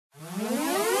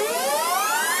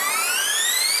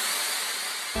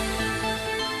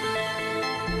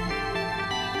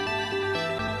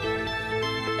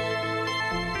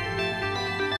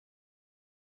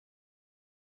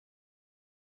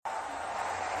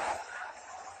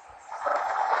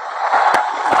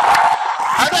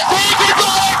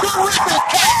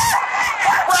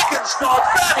shot.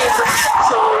 That is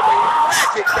absolutely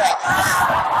magic catch.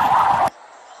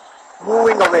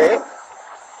 Moving away.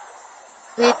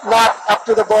 Feet not up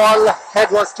to the ball. Head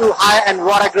was too high, and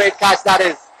what a great catch that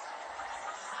is.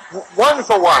 1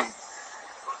 for 1.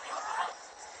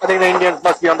 I think the Indians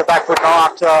must be on the back foot now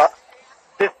after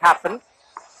this happened.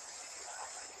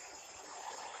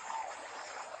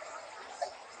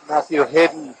 Matthew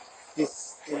Hayden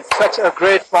is in such a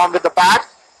great form with the bat.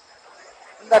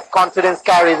 And that confidence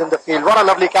carries in the field. What a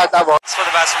lovely catch that was. For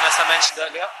the batsman, as I mentioned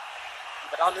earlier.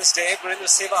 But on this day,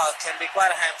 Sehwag can be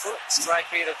quite a handful.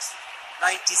 Strike rate of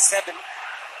 97.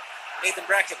 Nathan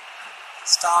Bracken,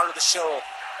 star of the show.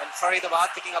 And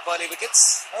Faridabad picking up early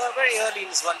wickets. Very early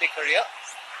in his one-day career.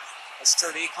 But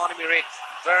still, the economy rate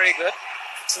very good.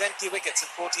 20 wickets in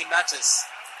 14 matches.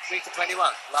 3 for 21.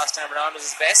 Last time around was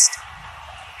his best.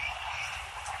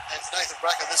 And for Nathan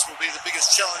Bracken, this will be the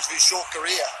biggest challenge of his short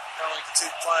career. Going to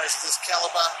two players of this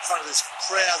calibre in front of this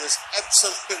crowd. There's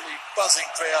absolutely buzzing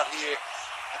crowd here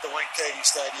at the Wankhede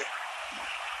Stadium.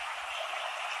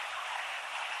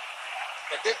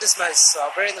 They did dismiss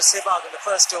Virendra Sehwag in the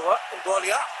first over in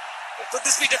Gwalior. Could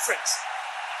this be different?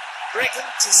 Bracken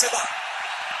to Sehwag.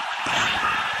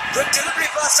 Good delivery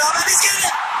first time, and he's given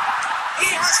it! He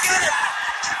has given it!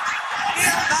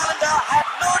 Neil Nalanda had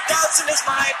no doubts in his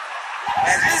mind,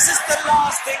 and this is the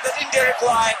last thing that India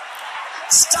required.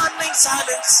 Stunning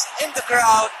silence in the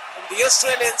crowd, and the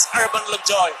Australians are a bundle of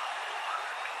joy.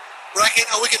 Bracken,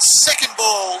 a wicket, second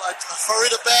ball at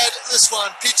Faridabad. This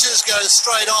one pitches, goes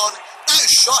straight on. No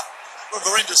shot from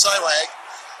Virendra Sehwag.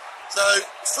 So,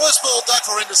 first ball done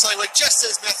for Virendra Sehwag, just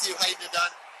as Matthew Hayden had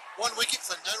done. 1 wicket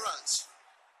for no runs.